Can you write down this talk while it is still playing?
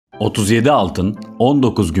37 altın,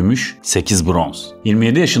 19 gümüş, 8 bronz.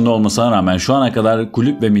 27 yaşında olmasına rağmen şu ana kadar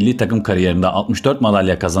kulüp ve milli takım kariyerinde 64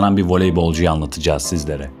 madalya kazanan bir voleybolcuyu anlatacağız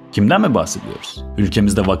sizlere. Kimden mi bahsediyoruz?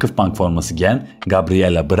 Ülkemizde VakıfBank forması giyen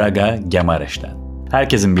Gabriela Guimaraes'ten.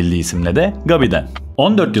 Herkesin bildiği isimle de Gabi'den.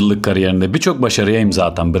 14 yıllık kariyerinde birçok başarıya imza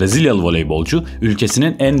atan Brezilyalı voleybolcu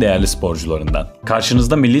ülkesinin en değerli sporcularından.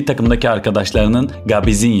 Karşınızda milli takımdaki arkadaşlarının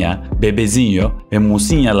Gabizinha, Bebezinho ve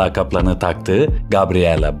Musinha lakaplarını taktığı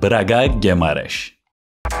Gabriela Guimaraes.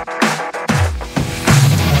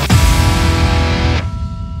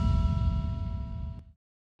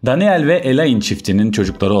 Daniel ve Elaine çiftinin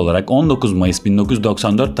çocukları olarak 19 Mayıs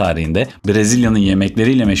 1994 tarihinde Brezilya'nın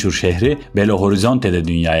yemekleriyle meşhur şehri Belo Horizonte'de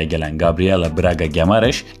dünyaya gelen Gabriela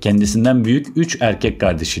Guimaraes kendisinden büyük 3 erkek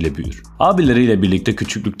kardeşiyle büyür. Abileriyle birlikte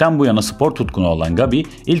küçüklükten bu yana spor tutkunu olan Gabi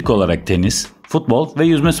ilk olarak tenis, futbol ve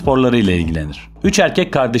yüzme sporları ile ilgilenir. 3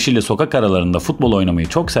 erkek kardeşiyle sokak aralarında futbol oynamayı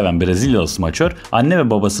çok seven Brezilyalı smaçör, anne ve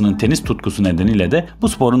babasının tenis tutkusu nedeniyle de bu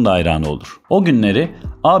sporun da hayranı olur. O günleri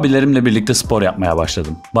abilerimle birlikte spor yapmaya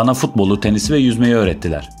başladım. Bana futbolu, tenisi ve yüzmeyi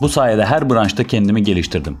öğrettiler. Bu sayede her branşta kendimi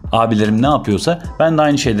geliştirdim. Abilerim ne yapıyorsa ben de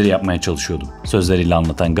aynı şeyleri yapmaya çalışıyordum. Sözleriyle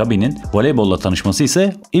anlatan Gabi'nin voleybolla tanışması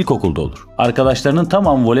ise ilkokulda olur. Arkadaşlarının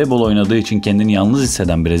tamamı voleybol oynadığı için kendini yalnız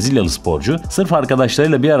hisseden Brezilyalı sporcu, sırf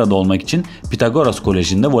arkadaşlarıyla bir arada olmak için Pitagoras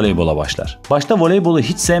Koleji'nde voleybola başlar. Başta voleybolu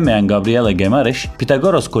hiç sevmeyen Gabriela Guimaraes,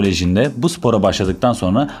 Pitagoras Koleji'nde bu spora başladıktan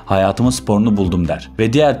sonra hayatımın sporunu buldum der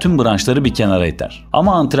ve diğer tüm branşları bir kenara iter.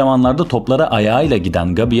 Ama antrenmanlarda toplara ayağıyla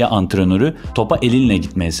giden Gabi'ye antrenörü topa elinle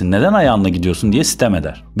gitmelisin, neden ayağınla gidiyorsun diye sitem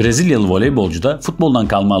eder. Brezilyalı voleybolcu da futboldan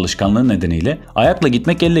kalma alışkanlığı nedeniyle ayakla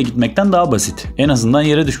gitmek elle gitmekten daha basit, en azından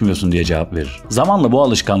yere düşmüyorsun diye cevap verir. Zamanla bu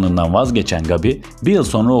alışkanlığından vazgeçen Gabi, bir yıl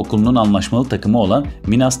sonra okulunun anlaşmalı takımı olan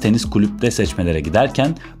Minas tenis kulüpte seçmelere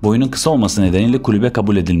giderken boyunun kısa olması nedeniyle kulübe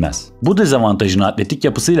kabul edilmez. Bu dezavantajını atletik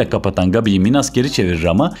yapısıyla kapatan Gabi'yi Minas geri çevirir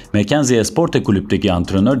ama Mackenzie Esporte kulüpteki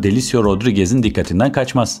antrenör Delicio Rodriguez'in dikkatinden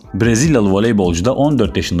kaçmaz. Brezilyalı voleybolcu da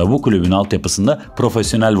 14 yaşında bu kulübün altyapısında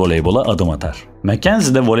profesyonel voleybola adım atar.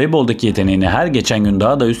 Mackenzie'de voleyboldaki yeteneğini her geçen gün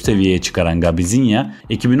daha da üst seviyeye çıkaran Gabizinha,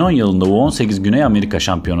 2010 yılında U18 Güney Amerika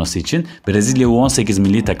Şampiyonası için Brezilya U18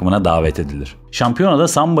 milli takımına davet edilir. Şampiyonada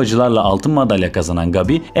sambacılarla altın madalya kazanan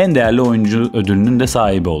Gabi, en değerli oyuncu ödülünün de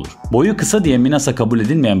sahibi olur. Boyu kısa diye Minas'a kabul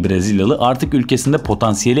edilmeyen Brezilyalı artık ülkesinde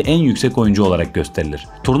potansiyeli en yüksek oyuncu olarak gösterilir.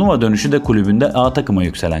 Turnuva dönüşü de kulübünde A takıma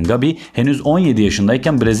yükselen Gabi, henüz 17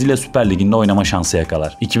 yaşındayken Brezilya Süper Ligi'nde oynama şansı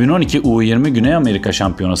yakalar. 2012 U20 Güney Amerika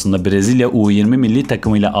Şampiyonası'nda Brezilya U20 milli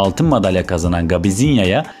takımıyla altın madalya kazanan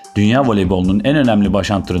Gabizinha'ya dünya voleybolunun en önemli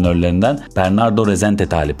baş antrenörlerinden Bernardo Rezende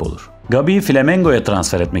talip olur. Gabi'yi Flamengo'ya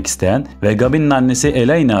transfer etmek isteyen ve Gabi'nin annesi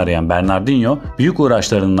Elaine'i arayan Bernardinho büyük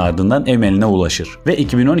uğraşlarının ardından emeline ulaşır ve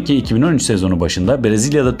 2012-2013 sezonu başında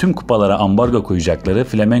Brezilya'da tüm kupalara ambargo koyacakları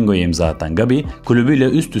Flamengo'ya imza atan Gabi, kulübüyle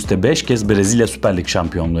üst üste 5 kez Brezilya Süper Lig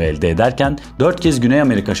şampiyonluğu elde ederken 4 kez Güney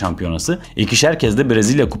Amerika şampiyonası, 2'şer kez de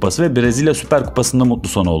Brezilya Kupası ve Brezilya Süper Kupası'nda mutlu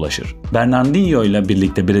sona ulaşır. Bernardinho ile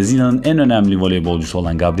birlikte Brezilya'nın en önemli voleybolcusu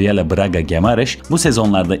olan Gabriela Guimaraes bu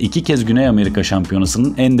sezonlarda 2 kez Güney Amerika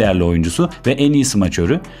şampiyonasının en değerli oyuncusu ve en iyi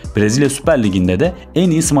smaçörü, Brezilya Süper Ligi'nde de en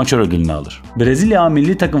iyi smaçör ödülünü alır. Brezilya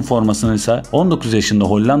milli takım formasını ise 19 yaşında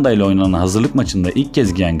Hollanda ile oynanan hazırlık maçında ilk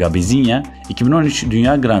kez giyen Gabizinha, 2013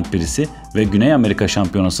 Dünya Grand Prix'si ve Güney Amerika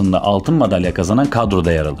Şampiyonası'nda altın madalya kazanan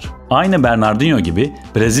kadroda yer alır. Aynı Bernardinho gibi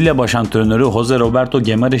Brezilya baş antrenörü Jose Roberto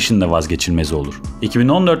Guimaraes'in de vazgeçilmezi olur.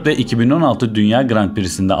 2014 ve 2016 Dünya Grand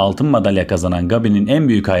Prix'sinde altın madalya kazanan Gabi'nin en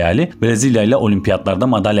büyük hayali Brezilya ile olimpiyatlarda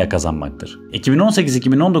madalya kazanmaktır.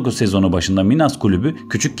 2018-2019 sezonu başında Minas kulübü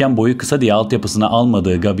küçükken boyu kısa diye altyapısına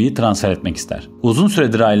almadığı Gabi'yi transfer etmek ister. Uzun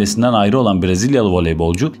süredir ailesinden ayrı olan Brezilyalı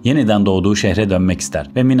voleybolcu yeniden doğduğu şehre dönmek ister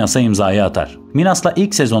ve Minas'a imzayı atar. Minas'la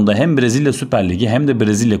ilk sezonda hem Brezilya Süper Ligi hem de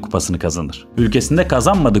Brezilya Kupası'nı kazanır. Ülkesinde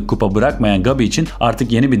kazanmadık kupa bırakmayan Gabi için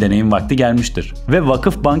artık yeni bir deneyim vakti gelmiştir. Ve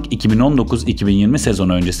VakıfBank 2019-2020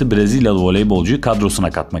 sezonu öncesi Brezilyalı voleybolcuyu kadrosuna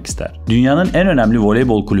katmak ister. Dünyanın en önemli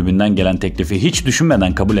voleybol kulübünden gelen teklifi hiç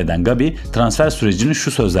düşünmeden kabul eden Gabi, transfer sürecini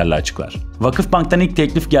şu sözlerle açıklar. VakıfBank'tan ilk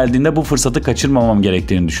teklif geldiğinde bu fırsatı kaçırmamam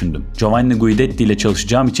gerektiğini düşündüm. Giovanni Guidetti ile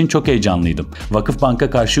çalışacağım için çok heyecanlıydım. VakıfBank'a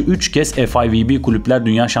karşı 3 kez FIVB Kulüpler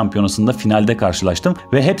Dünya Şampiyonası'nda finalde karşılaştım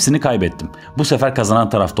ve hepsini kaybettim. kaybettim. Bu sefer kazanan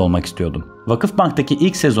tarafta olmak istiyordum. VakıfBank'taki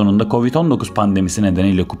ilk sezonunda Covid-19 pandemisi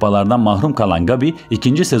nedeniyle kupalardan mahrum kalan Gabi,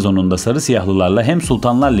 ikinci sezonunda sarı siyahlılarla hem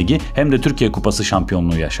Sultanlar Ligi hem de Türkiye Kupası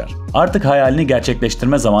şampiyonluğu yaşar. Artık hayalini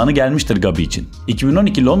gerçekleştirme zamanı gelmiştir Gabi için.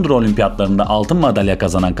 2012 Londra Olimpiyatlarında altın madalya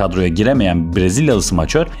kazanan kadroya giremeyen Brezilyalı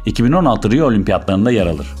smaçör, 2016 Rio Olimpiyatlarında yer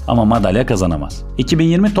alır. Ama madalya kazanamaz.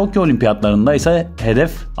 2020 Tokyo Olimpiyatlarında ise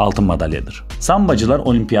hedef altın madalyadır. Sambacılar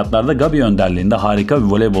olimpiyatlarda Gabi önderliğinde harika bir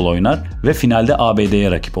voleybol oynar ve finalde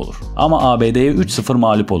ABD'ye rakip olur. Ama ABD'ye 3-0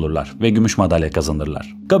 mağlup olurlar ve gümüş madalya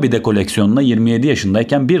kazanırlar. Gabi de koleksiyonuna 27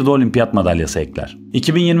 yaşındayken bir de olimpiyat madalyası ekler.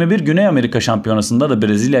 2021 Güney Amerika Şampiyonası'nda da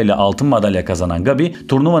Brezilya ile altın madalya kazanan Gabi,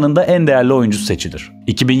 turnuvanın da en değerli oyuncusu seçilir.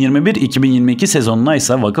 2021-2022 sezonuna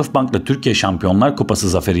ise VakıfBank'la Türkiye Şampiyonlar Kupası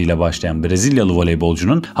zaferiyle başlayan Brezilyalı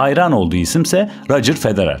voleybolcunun hayran olduğu isimse Roger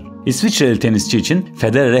Federer. İsviçreli tenisçi için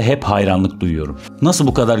Federer'e hep hayranlık duyuyorum. Nasıl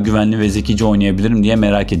bu kadar güvenli ve zekice oynayabilirim diye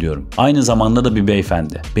merak ediyorum. Aynı zamanda da bir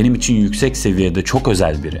beyefendi. Benim için yüksek seviyede çok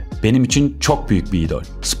özel biri. Benim için çok büyük bir idol.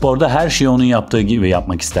 Sporda her şeyi onun yaptığı gibi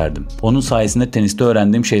yapmak isterdim. Onun sayesinde teniste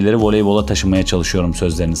öğrendiğim şeyleri voleybola taşımaya çalışıyorum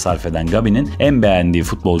sözlerini sarf eden Gabi'nin en beğendiği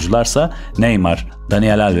futbolcularsa Neymar,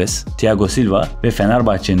 Daniel Alves, Thiago Silva ve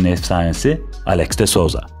Fenerbahçe'nin efsanesi Alex de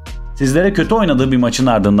Souza. Sizlere kötü oynadığı bir maçın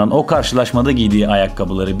ardından o karşılaşmada giydiği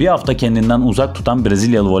ayakkabıları bir hafta kendinden uzak tutan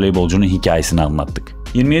Brezilyalı voleybolcunun hikayesini anlattık.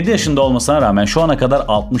 27 yaşında olmasına rağmen şu ana kadar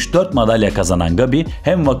 64 madalya kazanan Gabi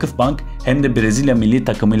hem VakıfBank hem de Brezilya milli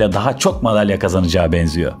takımıyla daha çok madalya kazanacağı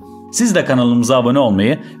benziyor. Siz de kanalımıza abone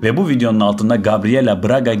olmayı ve bu videonun altında Gabriela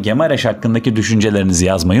Braga Guimaraes hakkındaki düşüncelerinizi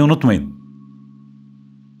yazmayı unutmayın.